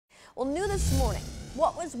Well, new this morning,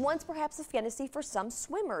 what was once perhaps a fantasy for some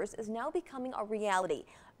swimmers is now becoming a reality.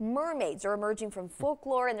 Mermaids are emerging from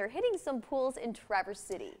folklore and they're hitting some pools in Traverse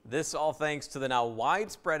City. This all thanks to the now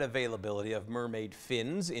widespread availability of mermaid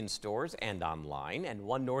fins in stores and online, and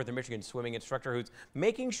one Northern Michigan swimming instructor who's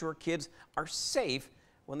making sure kids are safe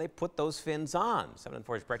when they put those fins on. 7 and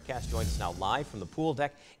 4's Kast joins us now live from the pool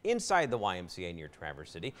deck inside the YMCA near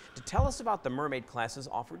Traverse City to tell us about the mermaid classes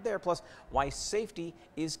offered there, plus why safety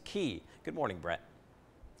is key. Good morning, Brett.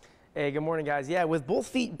 Hey, good morning, guys. Yeah, with both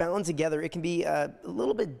feet bound together, it can be a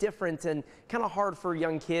little bit different and kind of hard for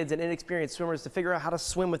young kids and inexperienced swimmers to figure out how to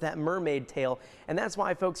swim with that mermaid tail. And that's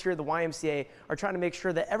why folks here at the YMCA are trying to make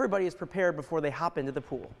sure that everybody is prepared before they hop into the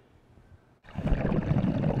pool.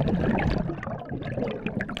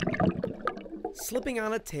 Slipping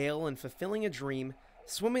on a tail and fulfilling a dream,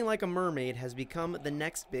 swimming like a mermaid has become the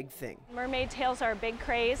next big thing. Mermaid tails are a big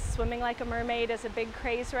craze. Swimming like a mermaid is a big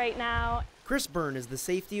craze right now. Chris Byrne is the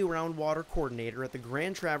Safety Around Water Coordinator at the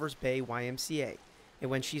Grand Traverse Bay YMCA. And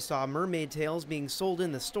when she saw mermaid tails being sold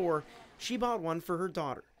in the store, she bought one for her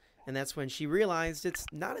daughter. And that's when she realized it's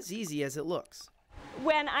not as easy as it looks.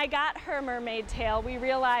 When I got her mermaid tail, we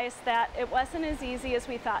realized that it wasn't as easy as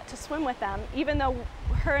we thought to swim with them, even though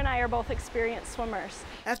her and I are both experienced swimmers.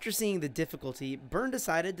 After seeing the difficulty, Byrne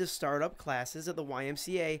decided to start up classes at the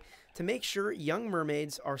YMCA to make sure young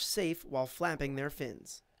mermaids are safe while flapping their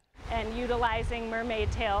fins. And utilizing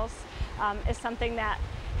mermaid tails is something that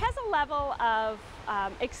has a level of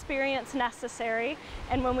experience necessary,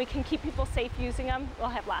 and when we can keep people safe using them, we'll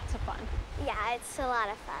have lots of fun. Yeah, it's a lot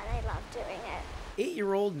of fun. I love doing it.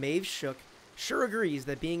 8-year-old Maeve Shook sure agrees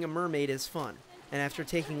that being a mermaid is fun, and after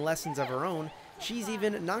taking lessons of her own, she's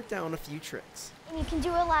even knocked down a few tricks. And you can do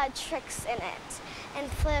a lot of tricks in it,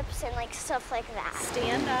 and flips and like stuff like that.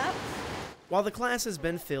 Stand up. While the class has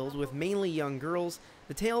been filled with mainly young girls,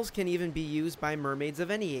 the tails can even be used by mermaids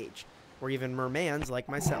of any age, or even mermans like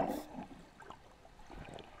myself.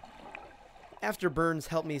 After Burns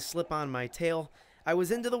helped me slip on my tail, I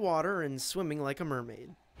was into the water and swimming like a mermaid.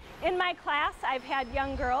 In my class, I've had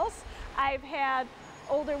young girls, I've had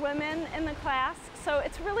older women in the class, so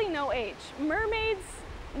it's really no age. Mermaids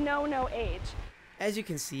know no age. As you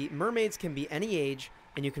can see, mermaids can be any age,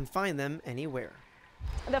 and you can find them anywhere.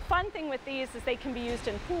 The fun thing with these is they can be used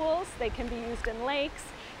in pools, they can be used in lakes,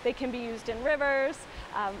 they can be used in rivers.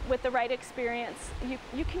 With the right experience,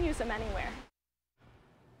 you can use them anywhere.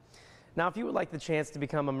 Now, if you would like the chance to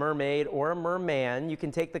become a mermaid or a merman, you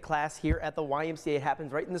can take the class here at the YMCA. It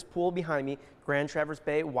happens right in this pool behind me, Grand Traverse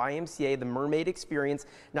Bay YMCA, the Mermaid Experience.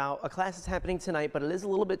 Now, a class is happening tonight, but it is a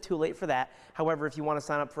little bit too late for that. However, if you want to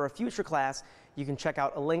sign up for a future class, you can check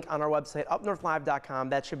out a link on our website, upnorthlive.com.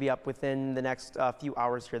 That should be up within the next few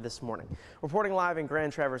hours here this morning. Reporting live in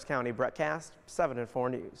Grand Traverse County, Kast, 7 and 4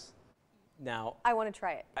 News. Now, I want to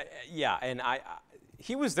try it. Yeah, and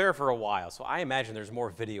he was there for a while, so I imagine there's more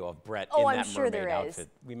video of Brett in I'm that sure mermaid there is. outfit.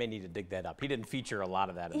 We may need to dig that up. He didn't feature a lot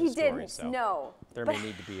of that in the story. He didn't, so no. There may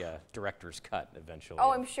need to be a director's cut eventually.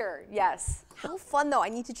 Oh, I'm sure, yes. How fun, though. I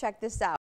need to check this out.